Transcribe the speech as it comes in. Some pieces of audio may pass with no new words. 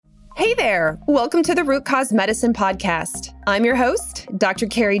Hey there! Welcome to the Root Cause Medicine Podcast. I'm your host, Dr.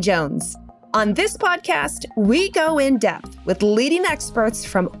 Carrie Jones. On this podcast, we go in depth with leading experts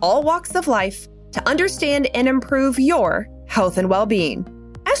from all walks of life to understand and improve your health and well-being.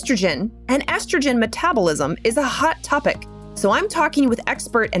 Estrogen and estrogen metabolism is a hot topic, so I'm talking with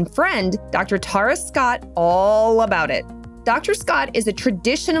expert and friend, Dr. Tara Scott, all about it. Dr. Scott is a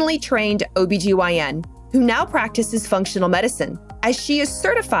traditionally trained OBGYN who now practices functional medicine, as she is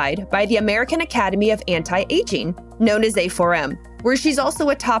certified by the American Academy of Anti-Aging, known as A4M, where she's also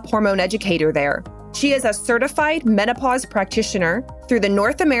a top hormone educator there. She is a certified menopause practitioner through the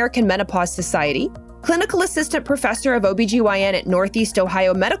North American Menopause Society, clinical assistant professor of OBGYN at Northeast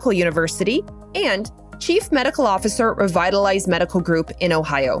Ohio Medical University, and chief medical officer at Revitalize Medical Group in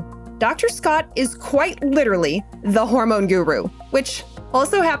Ohio. Dr. Scott is quite literally the hormone guru, which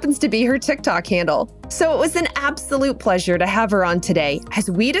also happens to be her TikTok handle. So it was an absolute pleasure to have her on today as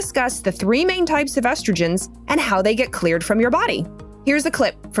we discuss the three main types of estrogens and how they get cleared from your body. Here's a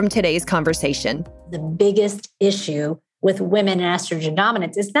clip from today's conversation. The biggest issue with women and estrogen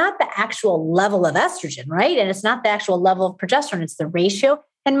dominance is not the actual level of estrogen, right? And it's not the actual level of progesterone, it's the ratio.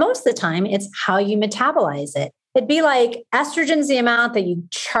 And most of the time, it's how you metabolize it. It'd be like estrogen's the amount that you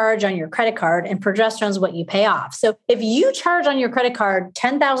charge on your credit card and progesterone's what you pay off. So if you charge on your credit card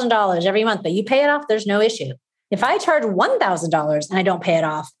 $10,000 every month, but you pay it off, there's no issue. If I charge $1,000 and I don't pay it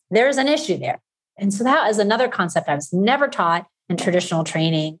off, there's an issue there. And so that is another concept I was never taught in traditional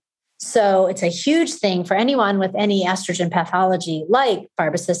training. So it's a huge thing for anyone with any estrogen pathology like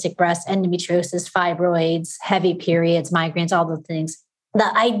fibrocystic breast, endometriosis, fibroids, heavy periods, migraines, all those things.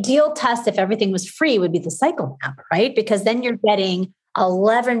 The ideal test, if everything was free, would be the cycle map, right? Because then you're getting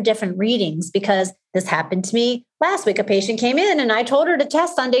 11 different readings, because this happened to me last week. A patient came in and I told her to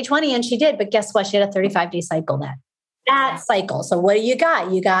test on day 20 and she did, but guess what? She had a 35-day cycle then. That cycle. So what do? You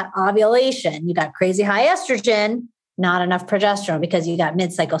got ovulation, you got crazy high estrogen, not enough progesterone because you got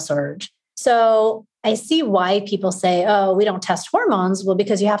mid-cycle surge. So I see why people say, oh, we don't test hormones. Well,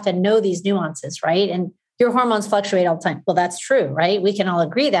 because you have to know these nuances, right? And your hormones fluctuate all the time. Well, that's true, right? We can all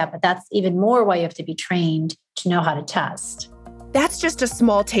agree that, but that's even more why you have to be trained to know how to test. That's just a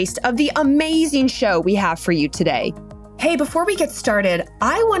small taste of the amazing show we have for you today. Hey, before we get started,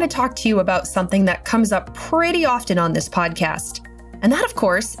 I want to talk to you about something that comes up pretty often on this podcast. And that, of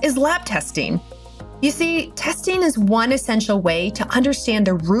course, is lab testing. You see, testing is one essential way to understand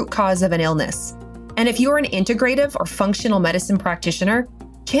the root cause of an illness. And if you're an integrative or functional medicine practitioner,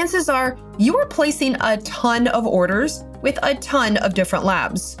 chances are you are placing a ton of orders with a ton of different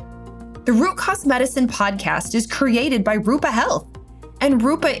labs. The Root Cause Medicine podcast is created by Rupa Health, and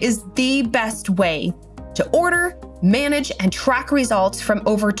Rupa is the best way to order, manage, and track results from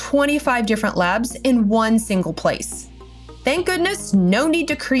over 25 different labs in one single place. Thank goodness, no need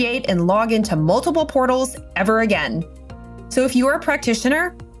to create and log into multiple portals ever again. So if you are a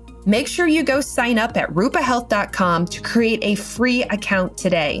practitioner, make sure you go sign up at rupahealth.com to create a free account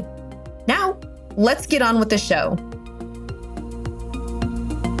today. Now, let's get on with the show.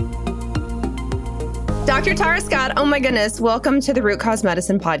 Dr. Tara Scott, oh my goodness, welcome to the Root Cause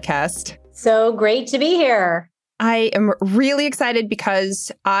Medicine podcast. So great to be here. I am really excited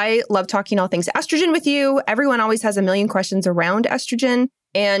because I love talking all things estrogen with you. Everyone always has a million questions around estrogen,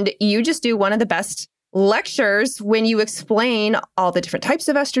 and you just do one of the best lectures when you explain all the different types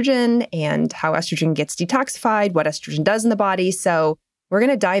of estrogen and how estrogen gets detoxified, what estrogen does in the body. So we're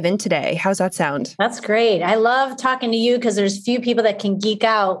going to dive in today. How's that sound? That's great. I love talking to you because there's few people that can geek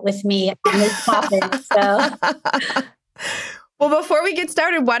out with me on this topic. So. Well, before we get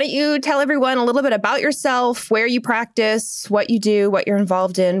started, why don't you tell everyone a little bit about yourself, where you practice, what you do, what you're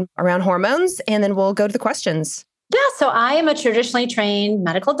involved in around hormones, and then we'll go to the questions. Yeah, so I am a traditionally trained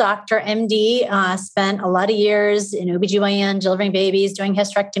medical doctor, MD, spent a lot of years in OBGYN, delivering babies, doing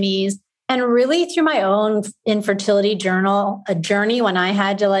hysterectomies, and really through my own infertility journey when I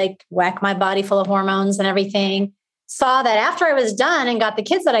had to whack my body full of hormones and everything, saw that after I was done and got the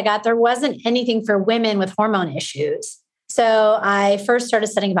kids that I got, there wasn't anything for women with hormone issues. So I first started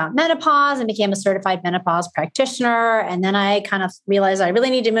studying about menopause and became a certified menopause practitioner. And then I kind of realized I really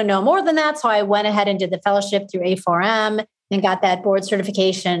need to know more than that. So I went ahead and did the fellowship through A4M and got that board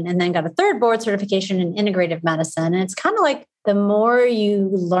certification, and then got a third board certification in integrative medicine. And it's kind of like the more you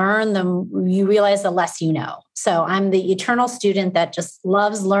learn, the you realize the less you know. So I'm the eternal student that just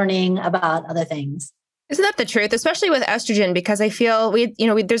loves learning about other things. Isn't that the truth, especially with estrogen? Because I feel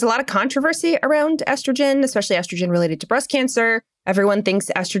there's a lot of controversy around estrogen, especially estrogen related to breast cancer. Everyone thinks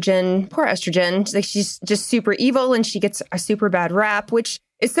estrogen, poor estrogen, like she's just super evil and she gets a super bad rap, which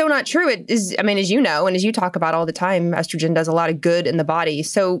It's so not true. It is, I mean, as you know, and as you talk about all the time, estrogen does a lot of good in the body.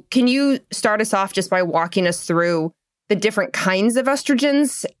 So can you start us off just by walking us through the different kinds of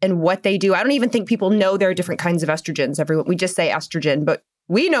estrogens and what they do? I don't even think people know there are different kinds of estrogens. We just say estrogen, but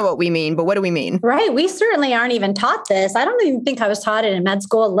we know what we mean, but what do we mean? Right. We certainly aren't even taught this. I don't even think I was taught it in med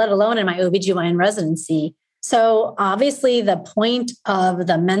school, let alone in my OBGYN residency. So obviously the point of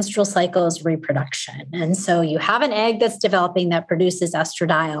the menstrual cycle is reproduction. And so you have an egg that's developing that produces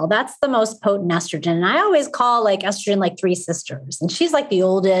estradiol. That's the most potent estrogen. And I always call like estrogen like three sisters. And she's like the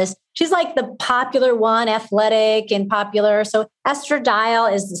oldest. She's like the popular one, athletic and popular. So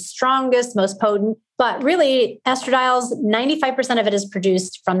estradiol is the strongest, most potent. But really, estradiol's 95% of it is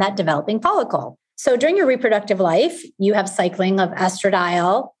produced from that developing follicle. So during your reproductive life, you have cycling of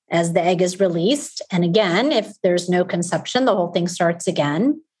estradiol as the egg is released. And again, if there's no conception, the whole thing starts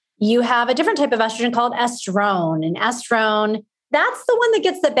again. You have a different type of estrogen called estrone. And estrone, that's the one that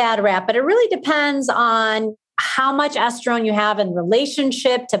gets the bad rap, but it really depends on how much estrone you have in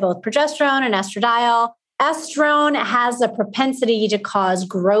relationship to both progesterone and estradiol. Estrone has a propensity to cause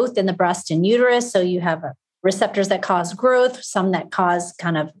growth in the breast and uterus. So you have receptors that cause growth, some that cause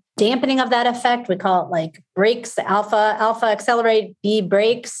kind of dampening of that effect. We call it like brakes, alpha accelerate, B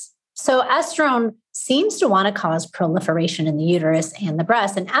brakes. So estrone seems to want to cause proliferation in the uterus and the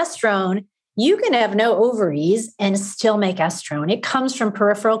breast. And estrone, you can have no ovaries and still make estrone. It comes from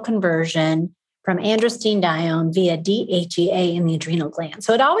peripheral conversion from androstenedione via DHEA in the adrenal gland.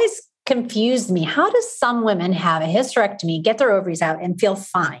 So it always confused me. How do some women have a hysterectomy, get their ovaries out and feel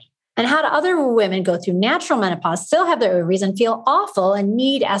fine? And how do other women go through natural menopause, still have their ovaries and feel awful and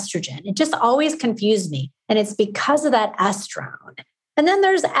need estrogen? It just always confused me. And it's because of that estrone. And then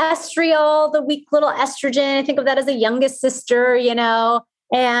there's estriol, the weak little estrogen. I think of that as a youngest sister,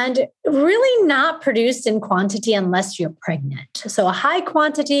 and really not produced in quantity unless you're pregnant. So a high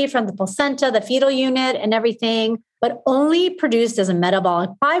quantity from the placenta, the fetal unit and everything, but only produced as a metabolic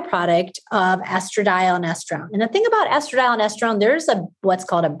byproduct of estradiol and estrone. And the thing about estradiol and estrone, there's what's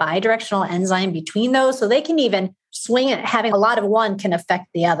called a bidirectional enzyme between those. So they can even swing it, having a lot of one can affect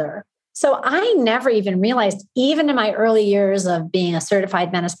the other. So I never even realized, even in my early years of being a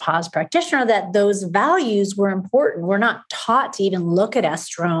certified menopause practitioner, that those values were important. We're not taught to even look at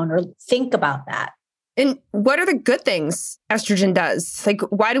estrone or think about that. And what are the good things estrogen does? Like,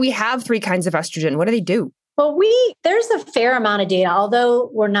 why do we have three kinds of estrogen? What do they do? Well, there's a fair amount of data, although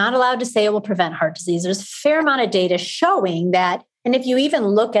we're not allowed to say it will prevent heart disease. There's a fair amount of data showing that, and if you even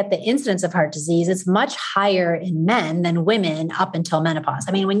look at the incidence of heart disease, it's much higher in men than women up until menopause.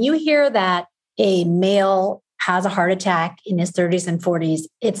 I mean, when you hear that a male has a heart attack in his 30s and 40s,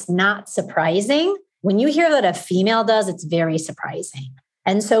 it's not surprising. When you hear that a female does, it's very surprising.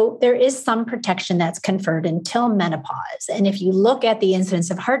 And so there is some protection that's conferred until menopause. And if you look at the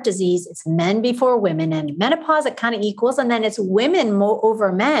incidence of heart disease, it's men before women, and menopause, it kind of equals. And then it's women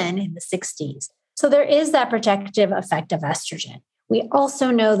over men in the 60s. So there is that protective effect of estrogen. We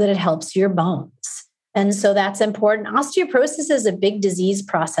also know that it helps your bones. And so that's important. Osteoporosis is a big disease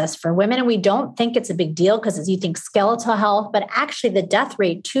process for women. And we don't think it's a big deal because you think skeletal health, but actually the death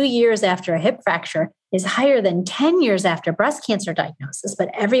rate 2 years after a hip fracture is higher than 10 years after breast cancer diagnosis, but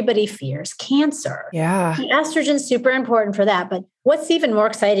everybody fears cancer. Yeah. Estrogen is super important for that. But what's even more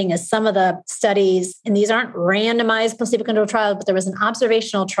exciting is some of the studies, and these aren't randomized placebo-controlled trials, but there was an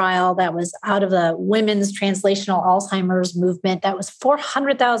observational trial that was out of the women's translational Alzheimer's movement. That was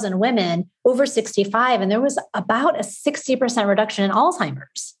 400,000 women over 65. And there was about a 60% reduction in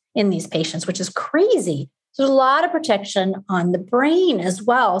Alzheimer's in these patients, which is crazy. So there's a lot of protection on the brain as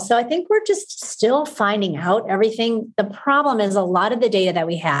well. So I think we're just still finding out everything. The problem is a lot of the data that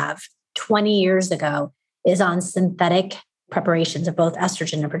we have 20 years ago is on synthetic preparations of both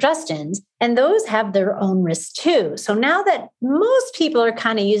estrogen and progestins, and those have their own risks too. So now that most people are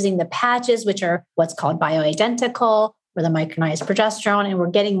kind of using the patches, which are what's called bioidentical, or the micronized progesterone, and we're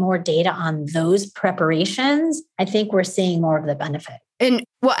getting more data on those preparations, I think we're seeing more of the benefit. And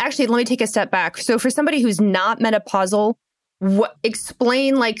well, actually, let me take a step back. So for somebody who's not menopausal,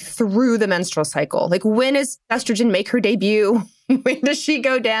 explain like through the menstrual cycle. Like, when does estrogen make her debut? When does she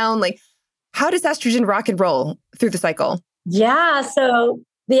go down? Like, how does estrogen rock and roll through the cycle? Yeah. So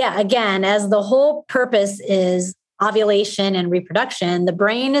again, as the whole purpose is ovulation and reproduction, the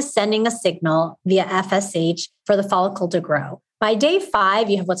brain is sending a signal via FSH for the follicle to grow. By day 5,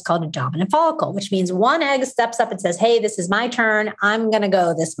 you have what's called a dominant follicle, which means one egg steps up and says, hey, this is my turn. I'm going to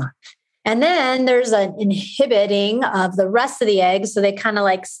go this month. And then there's an inhibiting of the rest of the eggs. So they kind of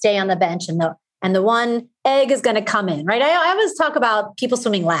like stay on the bench, and the one egg is going to come in, right? I always talk about people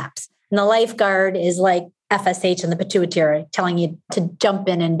swimming laps, and the lifeguard is like FSH in the pituitary telling you to jump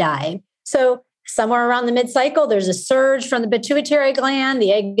in and dive. So somewhere around the mid-cycle, there's a surge from the pituitary gland,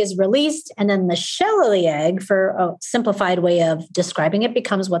 the egg is released, and then the shell of the egg, for a simplified way of describing it,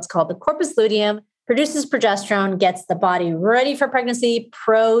 becomes what's called the corpus luteum, produces progesterone, gets the body ready for pregnancy,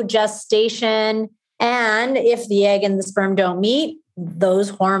 progestation. And if the egg and the sperm don't meet, those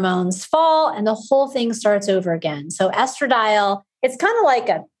hormones fall and the whole thing starts over again. So estradiol, it's kind of like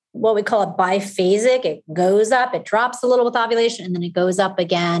what we call a biphasic. It goes up, it drops a little with ovulation, and then it goes up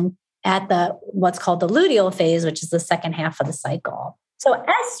again at what's called the luteal phase, which is the second half of the cycle. So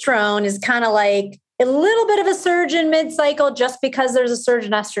estrone is kind of like a little bit of a surge in mid-cycle just because there's a surge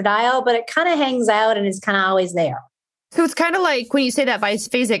in estradiol, but it kind of hangs out and is kind of always there. So it's kind of like when you say that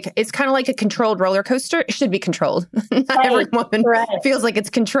biphasic, it's kind of like a controlled roller coaster. It should be controlled. Not every woman feels like it's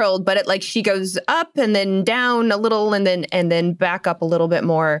controlled, but she goes up and then down a little and then back up a little bit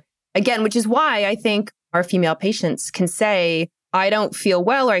more again, which is why I think our female patients can say, I don't feel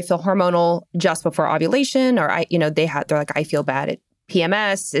well, or I feel hormonal just before ovulation, or they're like, I feel bad at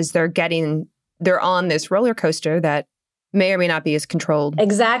PMS. They're on this roller coaster that may or may not be as controlled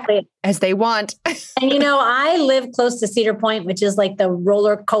exactly as they want. And I live close to Cedar Point, which is like the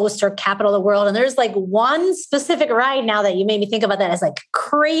roller coaster capital of the world. And there's like one specific ride now that you made me think about that as like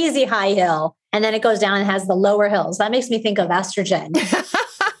crazy high hill. And then it goes down and has the lower hills. That makes me think of estrogen.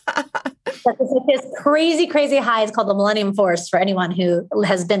 It's like this crazy, crazy high. It's called the Millennium Force for anyone who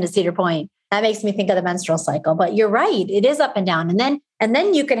has been to Cedar Point. That makes me think of the menstrual cycle. But you're right. It is up and down. And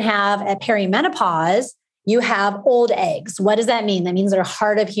then you can have at perimenopause, you have old eggs. What does that mean? That means they're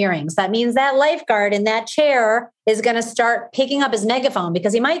hard of hearing. So that means that lifeguard in that chair is going to start picking up his megaphone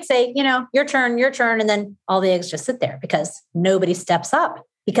because he might say, your turn. And then all the eggs just sit there because nobody steps up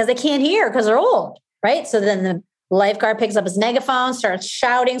because they can't hear because they're old, right? So then the lifeguard picks up his megaphone, starts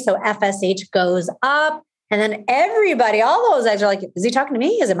shouting. So FSH goes up. And then everybody, all those eggs are like, is he talking to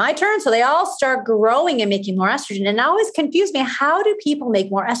me? Is it my turn? So they all start growing and making more estrogen. And it always confused me. How do people make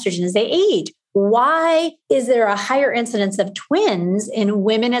more estrogen as they age? Why is there a higher incidence of twins in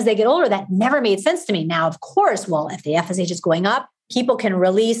women as they get older? That never made sense to me. Now, of course, if the FSH is going up, people can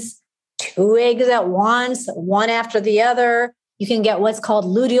release 2 eggs at once, one after the other. You can get what's called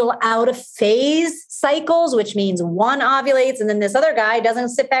luteal out of phase cycles, which means one ovulates and then this other guy doesn't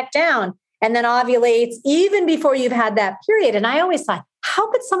sit back down and then ovulates even before you've had that period. And I always thought,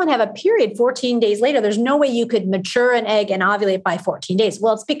 how could someone have a period 14 days later? There's no way you could mature an egg and ovulate by 14 days.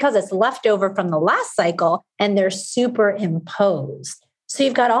 Well, it's because it's left over from the last cycle and they're superimposed. So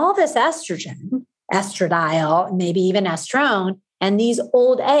you've got all this estrogen, estradiol, maybe even estrone, and these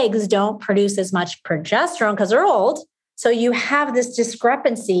old eggs don't produce as much progesterone because they're old. So you have this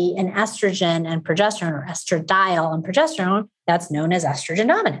discrepancy in estrogen and progesterone, or estradiol and progesterone, that's known as estrogen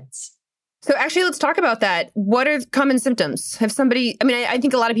dominance. So actually, let's talk about that. What are common symptoms? I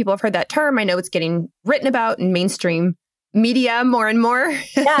think a lot of people have heard that term. I know it's getting written about in mainstream media more and more.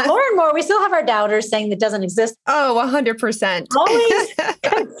 Yeah, more and more. We still have our doubters saying it doesn't exist. Oh, 100%. Always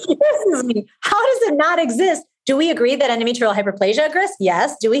confuses me. How does it not exist? Do we agree that endometrial hyperplasia exists?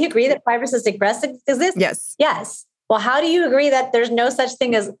 Yes. Do we agree that fibrocystic breast exists? Yes. Yes. Well, how do you agree that there's no such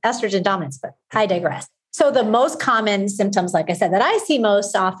thing as estrogen dominance? But I digress. So the most common symptoms, like I said, that I see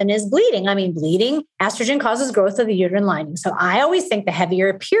most often is bleeding. Bleeding, estrogen causes growth of the uterine lining. So I always think the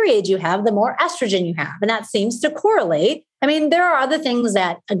heavier period you have, the more estrogen you have. And that seems to correlate. There are other things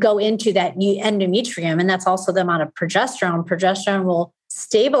that go into that endometrium, and that's also the amount of progesterone. Progesterone will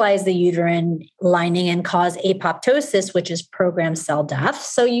stabilize the uterine lining and cause apoptosis, which is programmed cell death.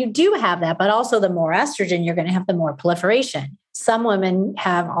 So you do have that, but also the more estrogen, you're going to have the more proliferation. Some women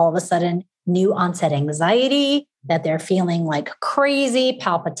have all of a sudden new onset anxiety, that they're feeling like crazy,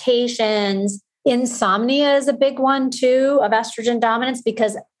 palpitations. Insomnia is a big one too of estrogen dominance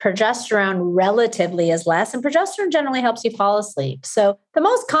because progesterone relatively is less, and progesterone generally helps you fall asleep. So the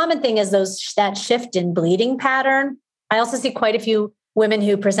most common thing is that shift in bleeding pattern. I also see quite a few women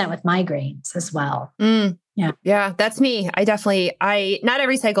who present with migraines as well. Yeah, that's me. Not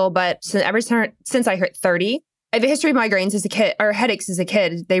every cycle, but since I hit 30, I have a history of migraines as a kid, or headaches as a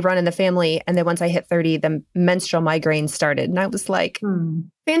kid. They run in the family. And then once I hit 30, the menstrual migraines started. And I was like,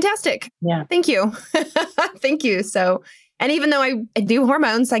 fantastic. Yeah. Thank you. Thank you. So, and even though I do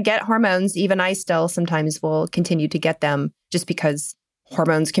hormones, I get hormones, even I still sometimes will continue to get them just because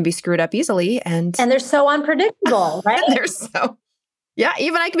hormones can be screwed up easily. And they're so unpredictable, right? Yeah,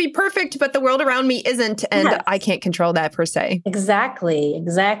 even I can be perfect, but the world around me isn't. And I can't control that per se. Exactly.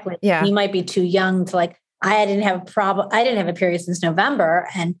 Yeah. You might be too young to I didn't have a problem. I didn't have a period since November,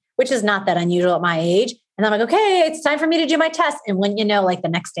 which is not that unusual at my age. And I'm like, okay, it's time for me to do my test. And when the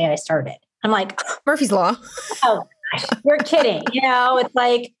next day I started. I'm like, Murphy's Law. oh, you're kidding. It's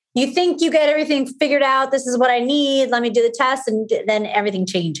like, you think you get everything figured out. This is what I need. Let me do the test. And then everything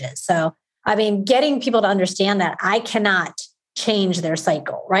changes. So, getting people to understand that I cannot change their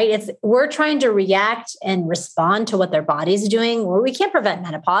cycle, right? We're trying to react and respond to what their body's doing. We can't prevent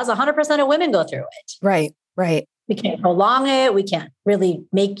menopause. 100% of women go through it. Right. We can't prolong it. We can't really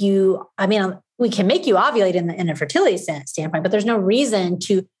make you, we can make you ovulate in a fertility standpoint, but there's no reason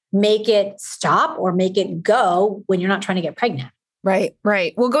to make it stop or make it go when you're not trying to get pregnant. Right.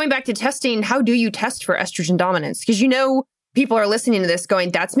 Well, going back to testing, how do you test for estrogen dominance? Because people are listening to this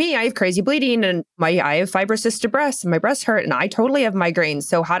going, that's me. I have crazy bleeding and I have fibrocystic breasts and my breasts hurt and I totally have migraines.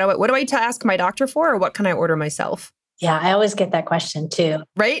 So what do I ask my doctor for, or what can I order myself? Yeah, I always get that question too.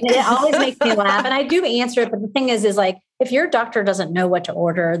 Right. And it always makes me laugh. And I do answer it. But the thing is like, if your doctor doesn't know what to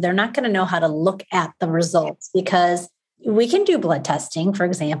order, they're not going to know how to look at the results, because we can do blood testing, for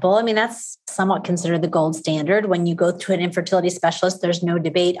example. That's somewhat considered the gold standard. When you go to an infertility specialist, there's no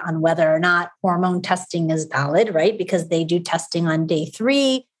debate on whether or not hormone testing is valid, right? Because they do testing on day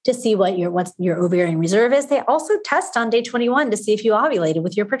 3 to see what your ovarian reserve is. They also test on day 21 to see if you ovulated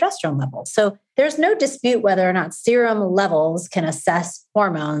with your progesterone levels. So there's no dispute whether or not serum levels can assess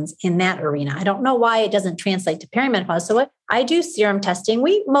hormones in that arena. I don't know why it doesn't translate to perimenopause. So I do serum testing.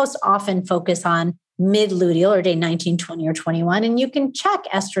 We most often focus on mid-luteal or day 19, 20, or 21. And you can check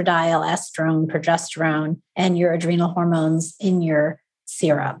estradiol, estrone, progesterone, and your adrenal hormones in your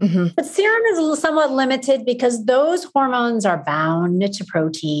serum. Mm-hmm. But serum is somewhat limited because those hormones are bound to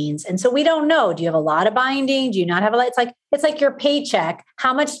proteins. And so we don't know, do you have a lot of binding? Do you not have a lot? It's like your paycheck.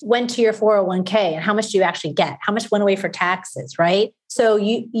 How much went to your 401k and how much do you actually get? How much went away for taxes, right? So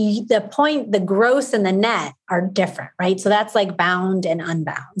the gross and the net are different, right? So that's like bound and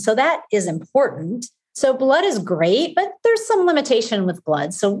unbound. So that is important. So blood is great, but there's some limitation with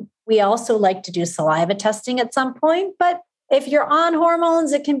blood. So we also like to do saliva testing at some point. But if you're on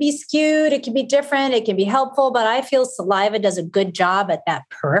hormones, it can be skewed, it can be different, it can be helpful, but I feel saliva does a good job at that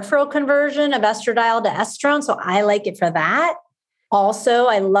peripheral conversion of estradiol to estrone. So I like it for that. Also,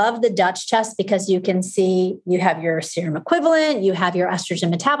 I love the Dutch test because you can see you have your serum equivalent, you have your estrogen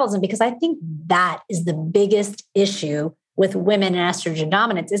metabolism, because I think that is the biggest issue with women and estrogen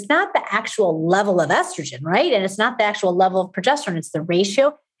dominance. It's not the actual level of estrogen, right? And it's not the actual level of progesterone, it's the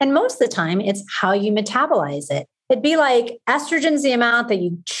ratio. And most of the time, it's how you metabolize it. It'd be like estrogen's the amount that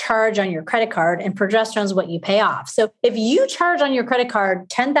you charge on your credit card and progesterone's what you pay off. So if you charge on your credit card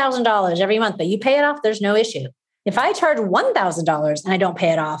 $10,000 every month, but you pay it off, there's no issue. If I charge $1,000 and I don't pay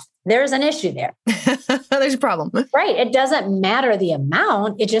it off, there's an issue there. There's a problem. Right. It doesn't matter the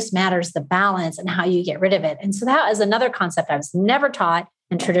amount. It just matters the balance and how you get rid of it. And so that is another concept I was never taught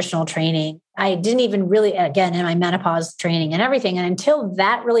in traditional training. I didn't even really, again, in my menopause training and everything. And until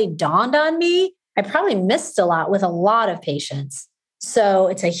that really dawned on me, I probably missed a lot with a lot of patients. So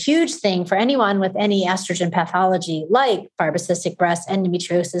it's a huge thing for anyone with any estrogen pathology, like fibrocystic breast,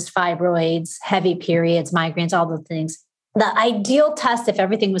 endometriosis, fibroids, heavy periods, migraines, all those things. The ideal test, if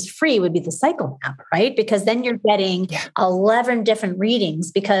everything was free, would be the cycle map, right? Because then you're getting 11 different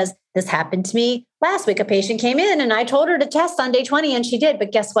readings. Because this happened to me last week. A patient came in and I told her to test on day 20 and she did.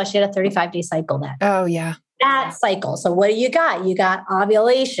 But guess what? She had a 35-day cycle then. Oh, yeah. That cycle. So what do you got? You got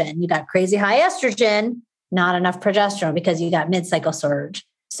ovulation. You got crazy high estrogen, not enough progesterone because you got mid-cycle surge.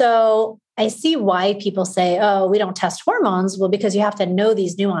 So I see why people say, oh, we don't test hormones. Well, because you have to know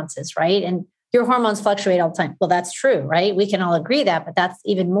these nuances, right? And your hormones fluctuate all the time. Well, that's true, right? We can all agree that, but that's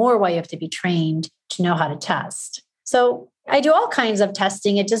even more why you have to be trained to know how to test. So I do all kinds of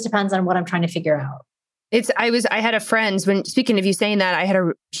testing. It just depends on what I'm trying to figure out. I had a friend, speaking of you saying that,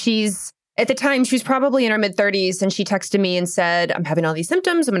 at the time, she was probably in her mid-30s, and she texted me and said, I'm having all these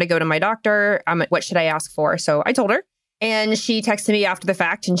symptoms. I'm going to go to my doctor. What should I ask for? So I told her. And she texted me after the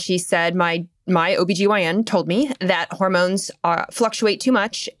fact, and she said, my OBGYN told me that hormones fluctuate too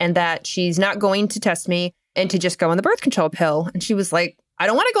much and that she's not going to test me and to just go on the birth control pill. And she was like, I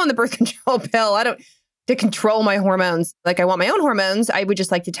don't want to go on the birth control pill. To control my hormones. Like, I want my own hormones. I would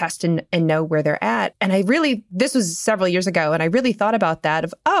just like to test and know where they're at. And this was several years ago, and I really thought about that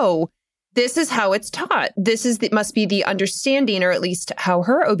this is how it's taught. It must be the understanding, or at least how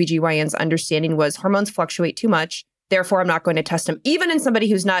her OBGYN's understanding was, hormones fluctuate too much. Therefore, I'm not going to test them, even in somebody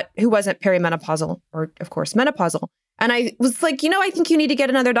who wasn't perimenopausal or, of course, menopausal. And I was like, I think you need to get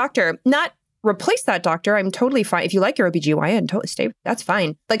another doctor, not replace that doctor. I'm totally fine. If you like your OBGYN, totally stay. That's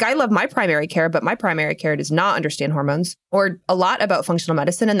fine. Like, I love my primary care, but my primary care does not understand hormones or a lot about functional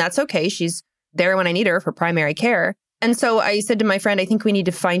medicine. And that's okay. She's there when I need her for primary care. And so I said to my friend, I think we need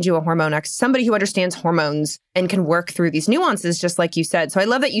to find you a hormone expert, somebody who understands hormones and can work through these nuances, just like you said. So I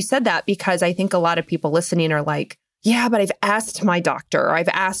love that you said that, because I think a lot of people listening are like, yeah, but I've asked my doctor, or I've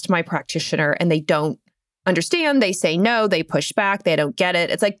asked my practitioner, and they don't understand. They say no, they push back, they don't get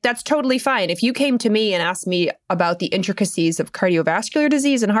it. It's like, that's totally fine. If you came to me and asked me about the intricacies of cardiovascular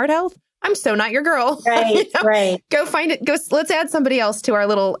disease and heart health, I'm so not your girl. Right, right. Go find it. Let's add somebody else to our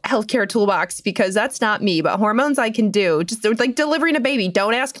little healthcare toolbox, because that's not me. But hormones I can do. Just like delivering a baby.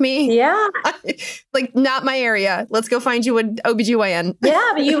 Don't ask me. Yeah. Like, not my area. Let's go find you an OBGYN.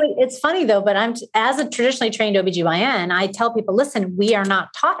 Yeah, but it's funny though, but as a traditionally trained OBGYN, I tell people, listen, we are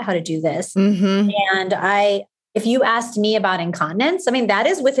not taught how to do this. Mm-hmm. And if you asked me about incontinence, I mean, that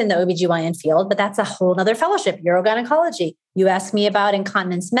is within the OBGYN field, but that's a whole nother fellowship, urogynecology. You ask me about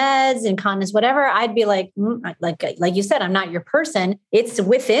incontinence meds, incontinence, whatever, I'd be like you said, I'm not your person. It's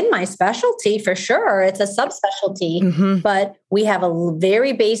within my specialty for sure. It's a subspecialty, Mm-hmm. but we have a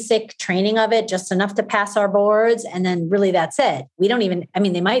very basic training of it, just enough to pass our boards. And then really that's it. We don't even, I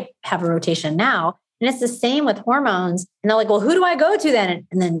mean, they might have a rotation now. And it's the same with hormones. And they're like, well, who do I go to then?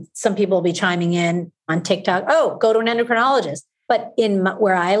 And then some people will be chiming in on TikTok, oh, go to an endocrinologist. But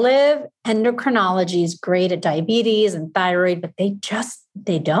where I live, endocrinology is great at diabetes and thyroid, but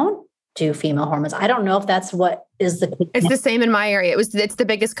they don't do female hormones. I don't know if that's what is the... It's the same in my area. It's the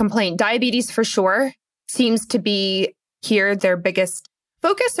biggest complaint. Diabetes for sure seems to be here their biggest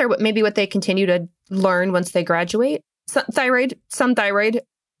focus, or maybe what they continue to learn once they graduate. Some thyroid,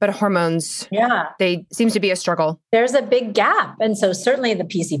 but hormones, they seems to be a struggle. There's a big gap. And so certainly the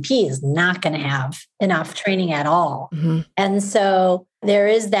PCP is not going to have enough training at all. Mm-hmm. And so there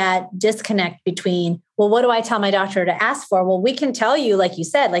is that disconnect between, well, what do I tell my doctor to ask for? Well, we can tell you, like you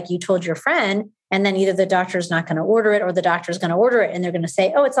said, like you told your friend, and then either the doctor's not going to order it or the doctor's going to order it. And they're going to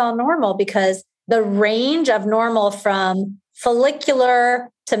say, oh, it's all normal, because the range of normal from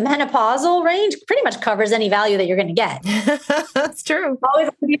follicular to menopausal range pretty much covers any value that you're going to get. That's true. Always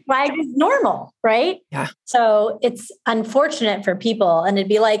going to be flagged as normal, right? Yeah. So it's unfortunate for people. And it'd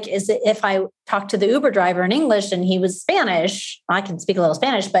be like, if I talked to the Uber driver in English and he was Spanish, I can speak a little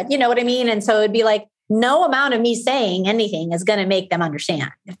Spanish, but you know what I mean? And so it'd be like, no amount of me saying anything is going to make them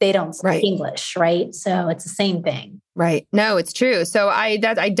understand if they don't speak English, right? So it's the same thing. Right. No, it's true. So I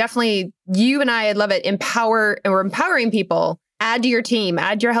definitely, you and I love it. We're empowering people. Add to your team,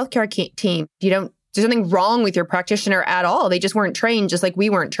 add your healthcare team. There's nothing wrong with your practitioner at all. They just weren't trained, just like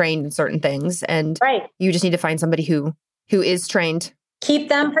we weren't trained in certain things. And you just need to find somebody who is trained. Keep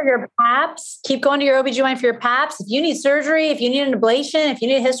them for your PAPs. Keep going to your OBGYN for your PAPs. If you need surgery, if you need an ablation, if you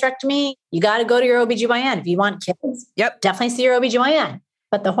need a hysterectomy, you got to go to your OBGYN. If you want kids, definitely see your OBGYN.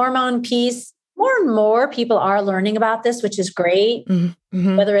 But the hormone piece, more and more people are learning about this, which is great.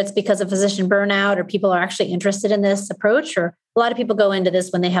 Mm-hmm. Whether it's because of physician burnout or people are actually interested in this approach, or a lot of people go into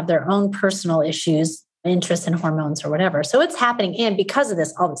this when they have their own personal issues, interest in hormones or whatever. So it's happening. And because of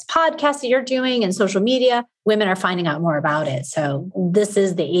this, all this podcast that you're doing and social media, women are finding out more about it. So this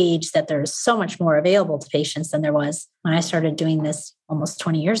is the age that there's so much more available to patients than there was when I started doing this almost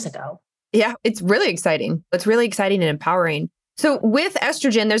 20 years ago. Yeah, it's really exciting. It's really exciting and empowering. So with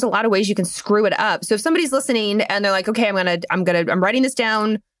estrogen, there's a lot of ways you can screw it up. So if somebody's listening and they're like, okay, I'm writing this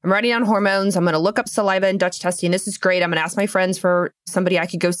down. I'm writing down hormones. I'm going to look up saliva and Dutch testing. This is great. I'm going to ask my friends for somebody I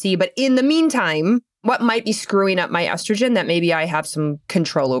could go see. But in the meantime, what might be screwing up my estrogen that maybe I have some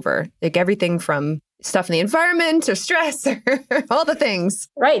control over? Like everything from stuff in the environment or stress or all the things.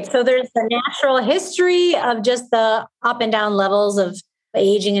 Right. So there's the natural history of just the up and down levels of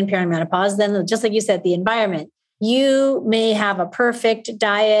aging and perimenopause. Then just like you said, the environment. You may have a perfect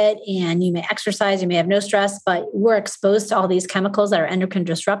diet and you may exercise, you may have no stress, but we're exposed to all these chemicals that are endocrine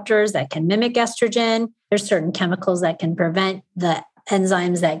disruptors that can mimic estrogen. There's certain chemicals that can prevent the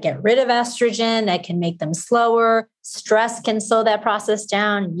enzymes that get rid of estrogen, that can make them slower. Stress can slow that process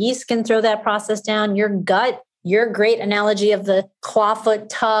down. Yeast can throw that process down. Your gut, your great analogy of the clawfoot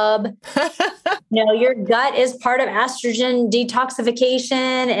tub. Your gut is part of estrogen detoxification.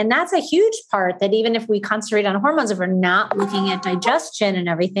 And that's a huge part that even if we concentrate on hormones, if we're not looking at digestion and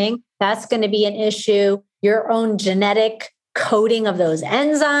everything, that's going to be an issue. Your own genetic coding of those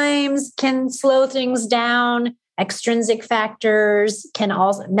enzymes can slow things down. Extrinsic factors can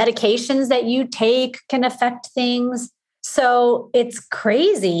also, medications that you take can affect things. So it's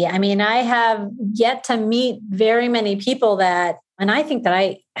crazy. I mean, I have yet to meet very many people and I think that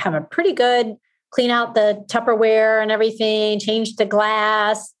I have a pretty good clean out the Tupperware and everything, change to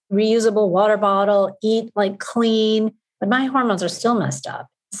glass, reusable water bottle, eat like clean, but my hormones are still messed up.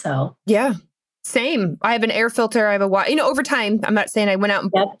 So yeah, same. I have an air filter. I have over time, I'm not saying I went out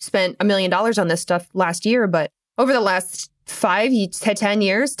and spent $1 million on this stuff last year, but Over the last 5 to 10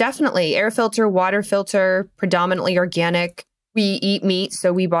 years, definitely. Air filter, water filter, predominantly organic. We eat meat,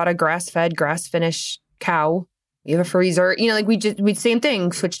 so we bought a grass-fed, grass-finished cow. We have a freezer. We same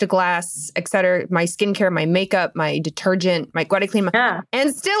thing, switch to glass, et cetera. My skincare, my makeup, my detergent, my guardia clean.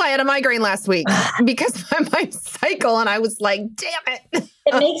 And still I had a migraine last week because of my cycle. And I was like, damn it.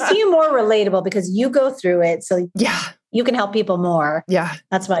 It makes you more relatable because you go through it. So you can help people more. Yeah.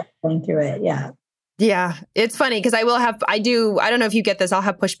 That's why I'm going through it. Yeah. Yeah. It's funny because I don't know if you get this. I'll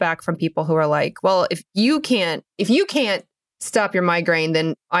have pushback from people who are like, well, if you can't stop your migraine,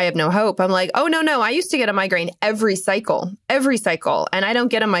 then I have no hope. I'm like, oh, no. I used to get a migraine every cycle. And I don't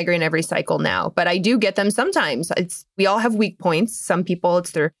get a migraine every cycle now, but I do get them sometimes. We all have weak points. Some people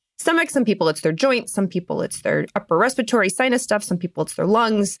it's their stomach, some people it's their joints, some people it's their upper respiratory sinus stuff, some people it's their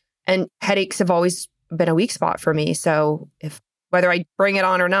lungs. And headaches have always been a weak spot for me. So whether I bring it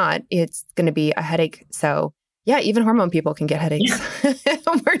on or not, it's going to be a headache. So yeah, even hormone people can get headaches.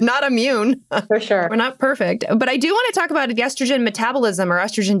 We're not immune. For sure. We're not perfect. But I do want to talk about the estrogen metabolism or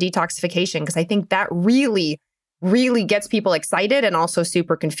estrogen detoxification, because I think that really, really gets people excited and also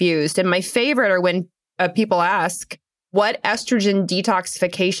super confused. And my favorite are when people ask, what estrogen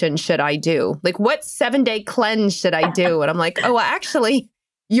detoxification should I do? Like, what 7-day cleanse should I do? And I'm like, oh, well, actually,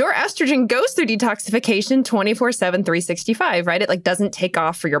 your estrogen goes through detoxification 24/7, 365, right? It doesn't take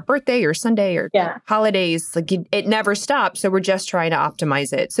off for your birthday or Sunday or holidays. It never stops. So we're just trying to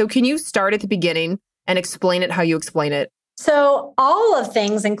optimize it. So can you start at the beginning and explain it how you explain it? So all of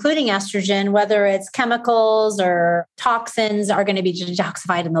things, including estrogen, whether it's chemicals or toxins, are going to be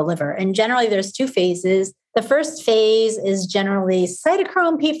detoxified in the liver. And generally there's 2 phases. The first phase is generally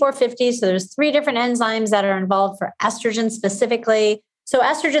cytochrome P450. So there's 3 different enzymes that are involved for estrogen specifically. So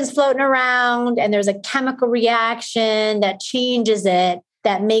estrogen's floating around and there's a chemical reaction that changes it,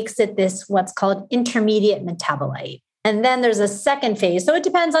 that makes it this what's called intermediate metabolite. And then there's a second phase. So it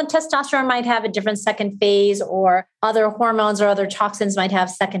depends on testosterone might have a different second phase, or other hormones or other toxins might have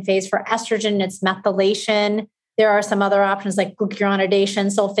second phase. For estrogen, it's methylation. There are some other options like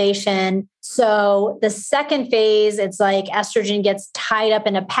glucuronidation, sulfation. So the second phase, it's like estrogen gets tied up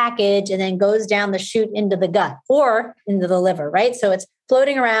in a package and then goes down the chute into the gut or into the liver, right? So it's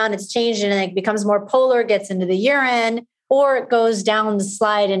floating around, it's changed and it becomes more polar, gets into the urine, or it goes down the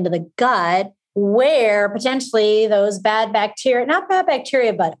slide into the gut, where potentially those bad bacteria, not bad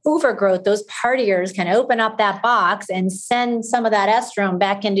bacteria, but overgrowth, those partiers can open up that box and send some of that estrone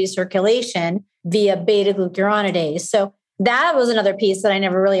back into circulation via beta glucuronidase. So that was another piece that I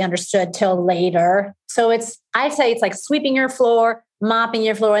never really understood till later. So I'd say it's like sweeping your floor, mopping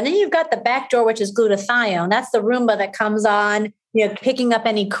your floor. And then you've got the back door, which is glutathione. That's the Roomba that comes on, picking up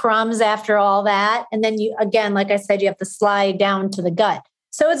any crumbs after all that. And then you, again, like I said, you have to slide down to the gut.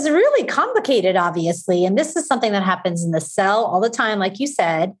 So it's really complicated, obviously. And this is something that happens in the cell all the time. Like you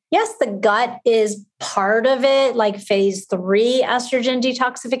said, yes, the gut is part of it, like phase 3 estrogen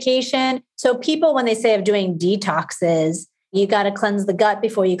detoxification. So people, when they say of doing detoxes, you got to cleanse the gut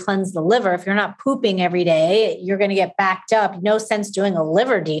before you cleanse the liver. If you're not pooping every day, you're going to get backed up. No sense doing a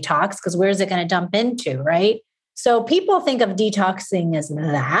liver detox because where's it going to dump into, right? So people think of detoxing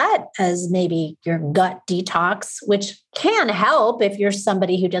as maybe your gut detox, which can help if you're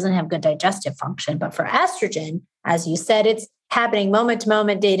somebody who doesn't have good digestive function. But for estrogen, as you said, it's happening moment to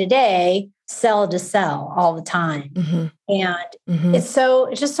moment, day to day, cell to cell all the time. Mm-hmm. And it's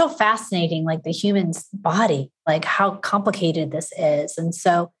just so fascinating, like the human's body, like how complicated this is. And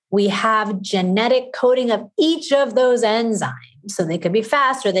so we have genetic coding of each of those enzymes. So they could be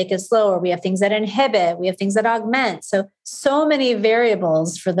faster, they could slower. We have things that inhibit, we have things that augment. So many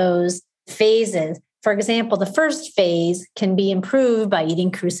variables for those phases. For example, the first phase can be improved by eating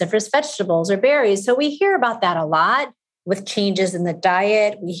cruciferous vegetables or berries. So we hear about that a lot with changes in the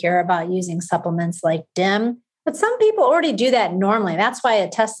diet. We hear about using supplements like DIM. But some people already do that normally. That's why a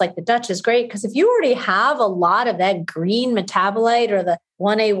test like the Dutch is great, because if you already have a lot of that green metabolite or the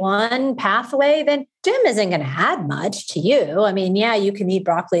 1A1 pathway, then DIM isn't going to add much to you. I mean, yeah, you can eat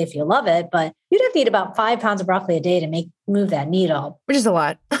broccoli if you love it, but you'd have to eat about 5 pounds of broccoli a day to move that needle. Which is a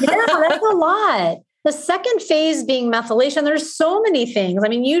lot. Yeah, that's a lot. The second phase being methylation, there's so many things. I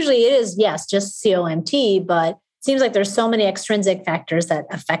mean, usually it is, yes, just COMT, but it seems like there's so many extrinsic factors that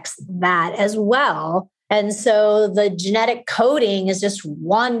affects that as well. And so the genetic coding is just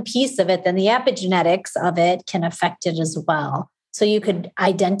one piece of it. Then the epigenetics of it can affect it as well. So you could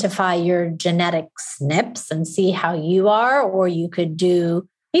identify your genetic SNPs and see how you are, or you could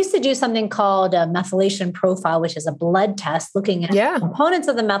I used to do something called a methylation profile, which is a blood test looking at components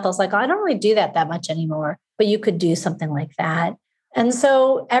of the methyls. Like, I don't really do that much anymore, but you could do something like that. And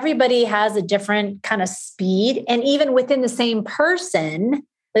so everybody has a different kind of speed. And even within the same person,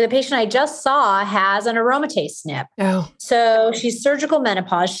 the patient I just saw has an aromatase SNP. Oh. So she's surgical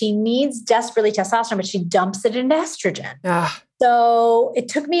menopause. She needs desperately testosterone, but she dumps it into estrogen. So it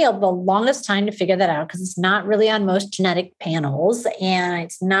took me the longest time to figure that out because it's not really on most genetic panels and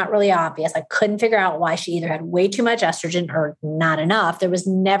it's not really obvious. I couldn't figure out why she either had way too much estrogen or not enough. There was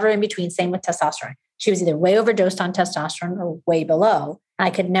never in between. Same with testosterone. She was either way overdosed on testosterone or way below.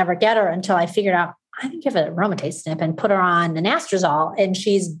 I could never get her until I figured out I can give it a aromatase SNP and put her on an anastrozole and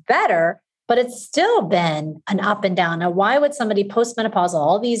she's better, but it's still been an up and down. Now, why would somebody postmenopausal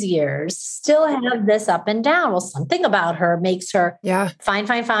all these years still have this up and down? Well, something about her makes her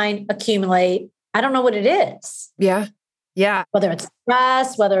fine, accumulate. I don't know what it is. Yeah. Whether it's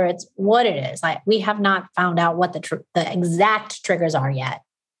stress, whether it's what it is. We have not found out what the exact triggers are yet.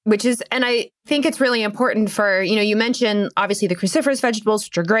 And I think it's really important for, you mentioned obviously the cruciferous vegetables,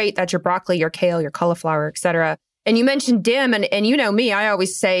 which are great. That's your broccoli, your kale, your cauliflower, et cetera. And you mentioned DIM, and you know me, I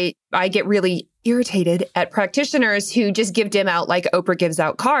always say I get really irritated at practitioners who just give DIM out like Oprah gives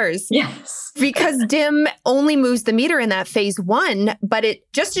out cars. Yes. Because DIM only moves the meter in that phase 1. But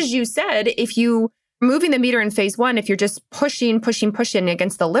it, just as you said, if you moving the meter in phase 1, if you're just pushing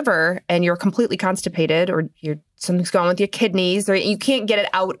against the liver and you're completely constipated or something's going on with your kidneys or you can't get it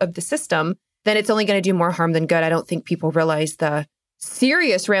out of the system, then it's only going to do more harm than good. I don't think people realize the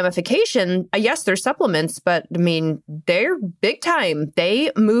serious ramification. Yes, there's supplements, but I mean, they're big time.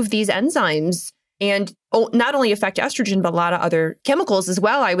 They move these enzymes and not only affect estrogen, but a lot of other chemicals as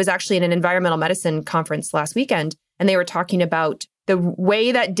well. I was actually in an environmental medicine conference last weekend, and they were talking about the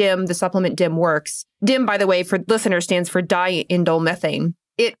way that DIM, the supplement DIM works. DIM, by the way, for listeners, stands for diindolylmethane.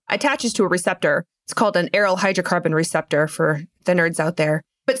 It attaches to a receptor. It's called an aryl hydrocarbon receptor for the nerds out there.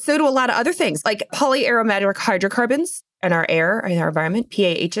 But so do a lot of other things, like polyaromatic hydrocarbons in our air, in our environment,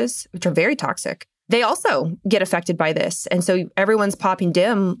 PAHs, which are very toxic. They also get affected by this. And so everyone's popping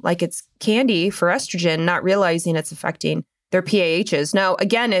DIM like it's candy for estrogen, not realizing it's affecting their PAHs. Now,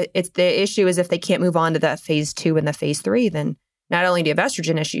 again, it's the issue is if they can't move on to that phase 2 and the phase 3, then not only do you have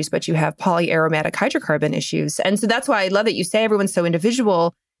estrogen issues, but you have polyaromatic hydrocarbon issues. And so that's why I love that you say everyone's so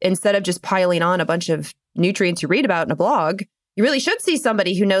individual. Instead of just piling on a bunch of nutrients you read about in a blog, you really should see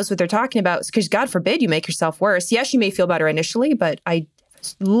somebody who knows what they're talking about, because God forbid you make yourself worse. Yes, you may feel better initially, but a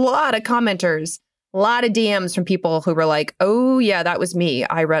lot of commenters, a lot of DMs from people who were like, oh yeah, that was me.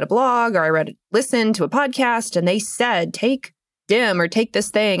 I read a blog or listened to a podcast and they said, take DIM or take this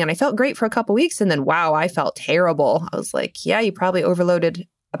thing. And I felt great for a couple of weeks. And then, wow, I felt terrible. I was like, yeah, you probably overloaded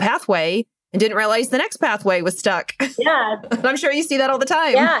a pathway and didn't realize the next pathway was stuck. Yeah. I'm sure you see that all the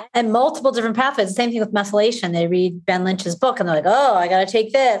time. Yeah. And multiple different pathways. The same thing with methylation. They read Ben Lynch's book and they're like, oh, I got to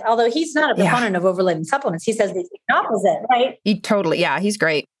take this. Although he's not a proponent of overloading supplements. He says the opposite, right? He's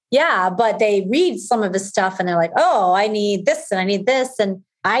great. Yeah. But they read some of his stuff and they're like, oh, I need this and I need this. And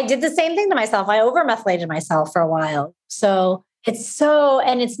I did the same thing to myself. I overmethylated myself for a while. So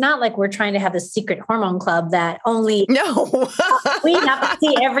and it's not like we're trying to have this secret hormone club that only we have to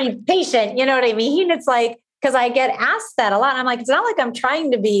see every patient. You know what I mean? It's like, because I get asked that a lot. I'm like, it's not like I'm trying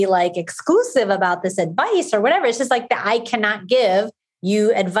to be like exclusive about this advice or whatever. It's just like that I cannot give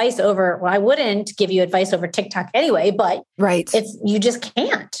you advice I wouldn't give you advice over TikTok anyway, but you just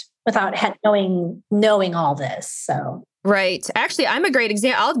can't without knowing all this. So. Right. Actually, I'm a great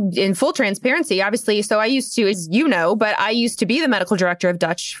example. In full transparency, obviously. So I used to, as you know, but I used to be the medical director of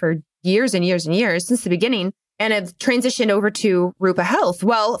Dutch for years and years and years since the beginning, and have transitioned over to Rupa Health.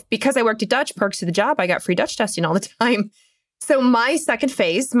 Well, because I worked at Dutch, perks of the job, I got free Dutch testing all the time. So my second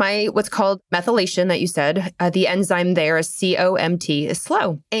phase, what's called methylation that you said, the enzyme there is COMT is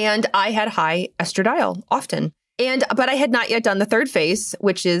slow. And I had high estradiol often. But I had not yet done the third phase,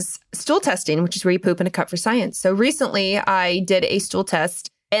 which is stool testing, which is where you poop in a cup for science. So recently I did a stool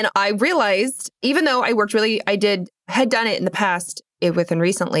test and I realized, even though I had done it in the past with and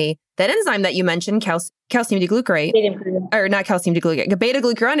recently, that enzyme that you mentioned, calcium deglucarate, or not calcium deglucarate,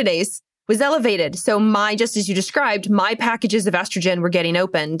 beta-glucuronidase was elevated. So just as you described, my packages of estrogen were getting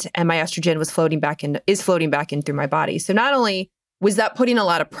opened and my estrogen is floating back in through my body. So not only was that putting a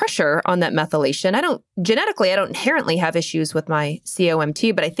lot of pressure on that methylation? I don't inherently have issues with my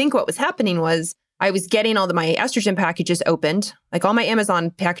COMT, but I think what was happening was I was getting all my estrogen packages opened, like all my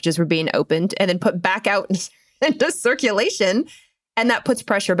Amazon packages were being opened and then put back out into circulation. And that puts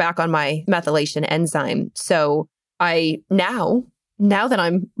pressure back on my methylation enzyme. So now that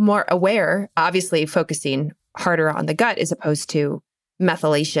I'm more aware, obviously focusing harder on the gut as opposed to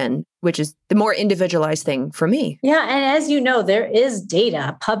methylation, which is the more individualized thing for me. Yeah. And as you know, there is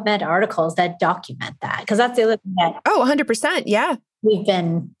data, PubMed articles that document that, because that's the other thing that 100%. Yeah. we've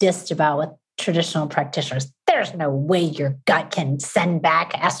been dissed about with traditional practitioners. There's no way your gut can send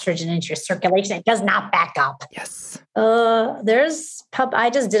back estrogen into your circulation. It does not back up. Yes. I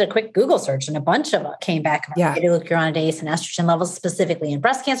just did a quick Google search and a bunch of it came back about beta-glucuronidase and estrogen levels, specifically in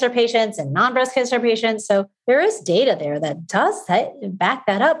breast cancer patients and non-breast cancer patients. So there is data there that does back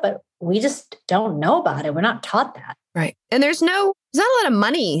that up, but we just don't know about it. We're not taught that. Right. And there's not a lot of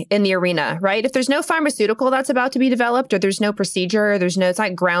money in the arena, right? If there's no pharmaceutical that's about to be developed, or there's no procedure, it's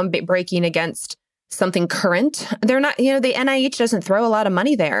not groundbreaking against something current. They're not, the NIH doesn't throw a lot of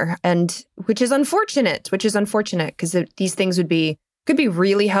money there, and which is unfortunate because these things could be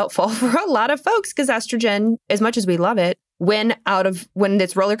really helpful for a lot of folks, because estrogen, as much as we love it, when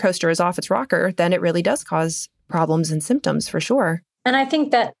this roller coaster is off its rocker, then it really does cause problems and symptoms for sure. And I think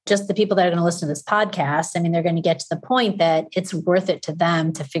that just the people that are going to listen to this podcast, they're going to get to the point that it's worth it to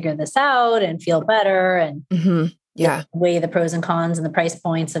them to figure this out and feel better and weigh the pros and cons and the price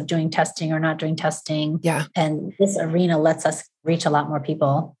points of doing testing or not doing testing. Yeah. And this arena lets us reach a lot more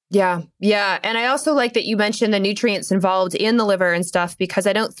people. Yeah. Yeah. And I also like that you mentioned the nutrients involved in the liver and stuff, because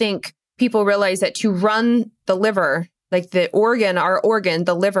I don't think people realize that to run the liver, like our organ,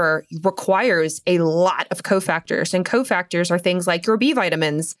 the liver, requires a lot of cofactors. And cofactors are things like your B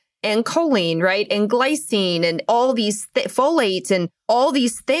vitamins and choline, right? And glycine and all these folate and all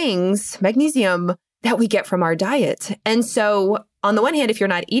these things, magnesium, that we get from our diet. And so on the one hand, if you're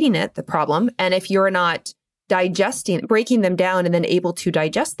not eating it, the problem, and if you're not breaking them down and then able to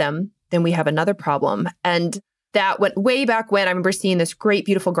digest them, then we have another problem. And that went way back when. I remember seeing this great,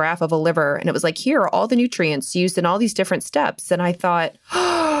 beautiful graph of a liver, and it was like, here are all the nutrients used in all these different steps. And I thought,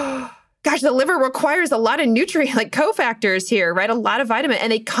 oh, gosh, the liver requires a lot of nutrient, like cofactors here, right? A lot of vitamin, and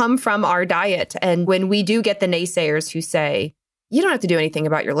they come from our diet. And when we do get the naysayers who say, you don't have to do anything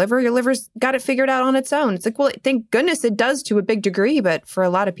about your liver's got it figured out on its own. It's like, well, thank goodness it does to a big degree. But for a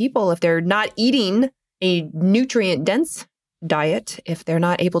lot of people, if they're not eating a nutrient-dense diet, if they're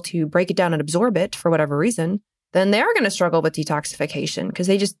not able to break it down and absorb it for whatever reason, then they are going to struggle with detoxification, because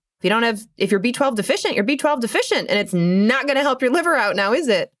if you're B12 deficient, you're B12 deficient, and it's not going to help your liver out now, is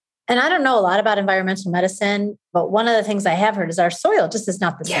it? And I don't know a lot about environmental medicine, but one of the things I have heard is our soil just is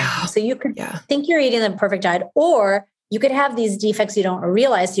not the same. So you could think you're eating the perfect diet, or you could have these defects you don't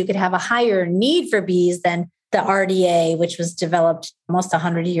realize. You could have a higher need for Bs than the RDA, which was developed almost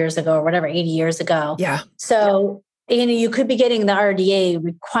 100 years ago or whatever, 80 years ago. Yeah. So, you could be getting the RDA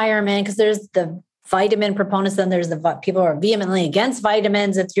requirement, because there's the vitamin proponents, then there's the people who are vehemently against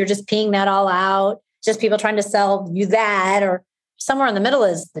vitamins. If you're just peeing that all out, just people trying to sell you that, or somewhere in the middle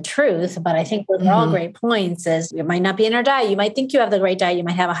is the truth. But I think those are all great points. Is it might not be in our diet. You might think you have the right diet. You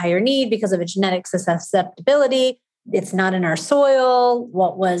might have a higher need because of a genetic susceptibility. It's not in our soil,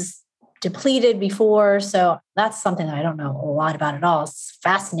 what was depleted before. So that's something that I don't know a lot about at all. It's a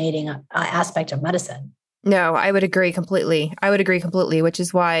fascinating aspect of medicine. No, I would agree completely, which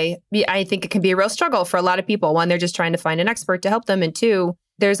is why I think it can be a real struggle for a lot of people. One, they're just trying to find an expert to help them. And two,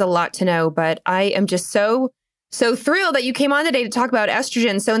 there's a lot to know. But I am just so thrilled that you came on today to talk about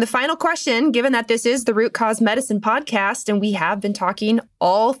estrogen. So in the final question, given that this is the Root Cause Medicine podcast, and we have been talking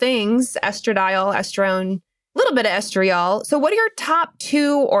all things estradiol, estrone, a little bit of estriol. So what are your top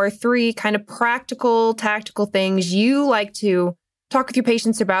 2 or 3 kind of practical, tactical things you like to talk with your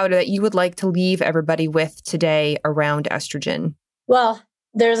patients about, or that you would like to leave everybody with today around estrogen? Well,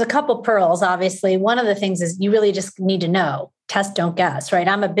 there's a couple pearls, obviously. One of the things is you really just need to know. Test, don't guess, right?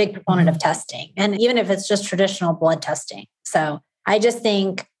 I'm a big proponent of testing. And even if it's just traditional blood testing. So I just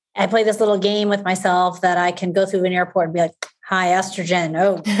think I play this little game with myself that I can go through an airport and be like, high estrogen,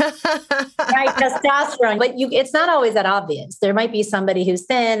 high testosterone. But it's not always that obvious. There might be somebody who's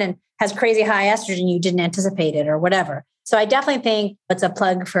thin and has crazy high estrogen, you didn't anticipate it or whatever. So I definitely think it's a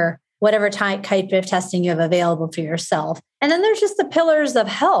plug for whatever type of testing you have available for yourself. And then there's just the pillars of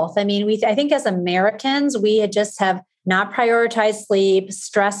health. I mean, I think as Americans, we just have not prioritized sleep,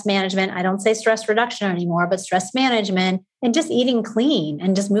 stress management. I don't say stress reduction anymore, but stress management and just eating clean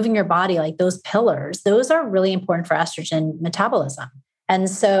and just moving your body, like those pillars. Those are really important for estrogen metabolism. And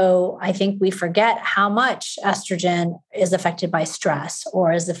so I think we forget how much estrogen is affected by stress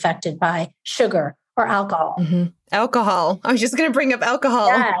or is affected by sugar or alcohol. Mm-hmm. Alcohol. I was just going to bring up alcohol.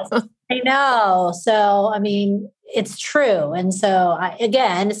 Yes, I know. So, I mean, it's true. And so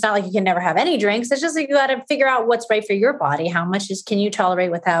again, it's not like you can never have any drinks. It's just like you got to figure out what's right for your body. How much can you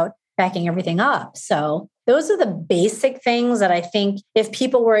tolerate without backing everything up? So those are the basic things that I think if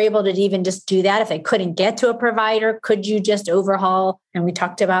people were able to even just do that, if they couldn't get to a provider, could you just overhaul? And we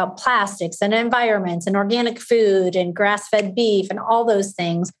talked about plastics and environments and organic food and grass-fed beef and all those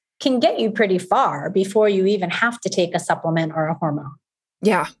things can get you pretty far before you even have to take a supplement or a hormone.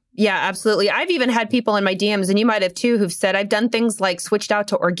 Yeah. Yeah, absolutely. I've even had people in my DMs, and you might have too, who've said, I've done things like switched out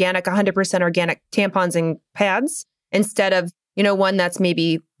to organic, 100% organic tampons and pads instead of, one that's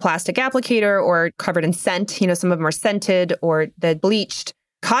maybe plastic applicator or covered in scent. Some of them are scented or the bleached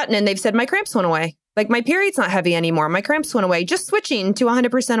cotton. And they've said, my cramps went away. Like my period's not heavy anymore. My cramps went away. Just switching to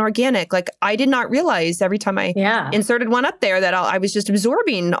 100% organic. Like I did not realize every time I inserted one up there that I was just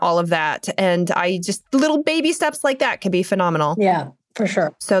absorbing all of that. And little baby steps like that can be phenomenal. Yeah, for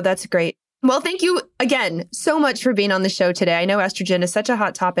sure. So that's great. Well, thank you again so much for being on the show today. I know estrogen is such a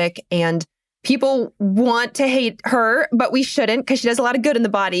hot topic and people want to hate her, but we shouldn't because she does a lot of good in the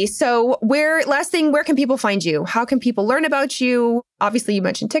body. So where can people find you? How can people learn about you? Obviously, you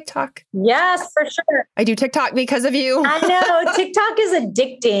mentioned TikTok. Yes, for sure. I do TikTok because of you. I know. TikTok is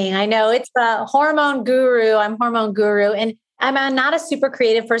addicting. I know. It's a hormone guru. I'm hormone guru. And I'm not a super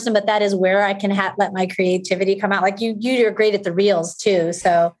creative person, but that is where I can let my creativity come out. Like you're great at the reels too.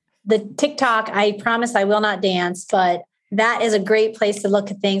 So the TikTok, I promise I will not dance, but that is a great place to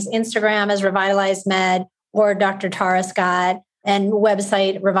look at things. Instagram is Revitalized Med or Dr. Tara Scott, and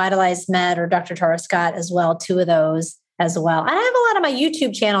website Revitalized Med or Dr. Tara Scott as well. Two of those as well. And I have a lot on my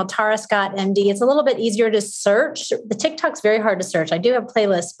YouTube channel, Tara Scott MD. It's a little bit easier to search. The TikTok's very hard to search. I do have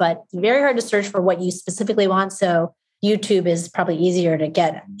playlists, but it's very hard to search for what you specifically want. So YouTube is probably easier to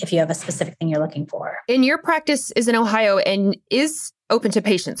get if you have a specific thing you're looking for. And your practice is in Ohio and is open to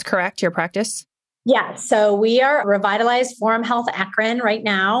patients, correct? Your practice? Yeah. So we are Revitalized Forum Health Akron right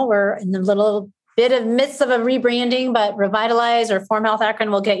now. We're in the little bit of midst of a rebranding, but Revitalize or Forum Health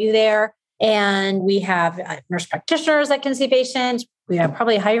Akron will get you there. And we have nurse practitioners that can see patients. We are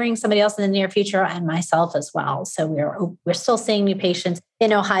probably hiring somebody else in the near future and myself as well. So we're still seeing new patients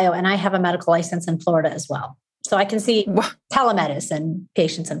in Ohio, and I have a medical license in Florida as well. So I can see telemedicine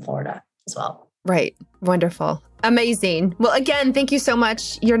patients in Florida as well. Right. Wonderful. Amazing. Well, again, thank you so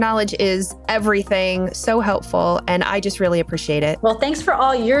much. Your knowledge is everything, so helpful, and I just really appreciate it. Well, thanks for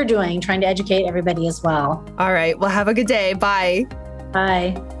all you're doing, trying to educate everybody as well. All right. Well, have a good day. Bye.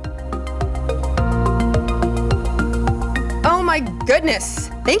 Bye. Oh my goodness.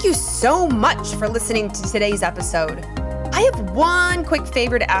 Thank you so much for listening to today's episode. I have one quick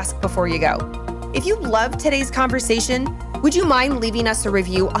favor to ask before you go. If you loved today's conversation, would you mind leaving us a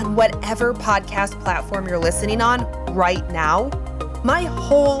review on whatever podcast platform you're listening on right now? My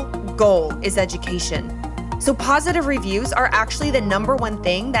whole goal is education. So positive reviews are actually the number one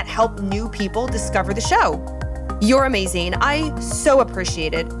thing that help new people discover the show. You're amazing. I so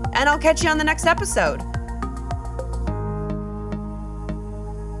appreciate it. And I'll catch you on the next episode.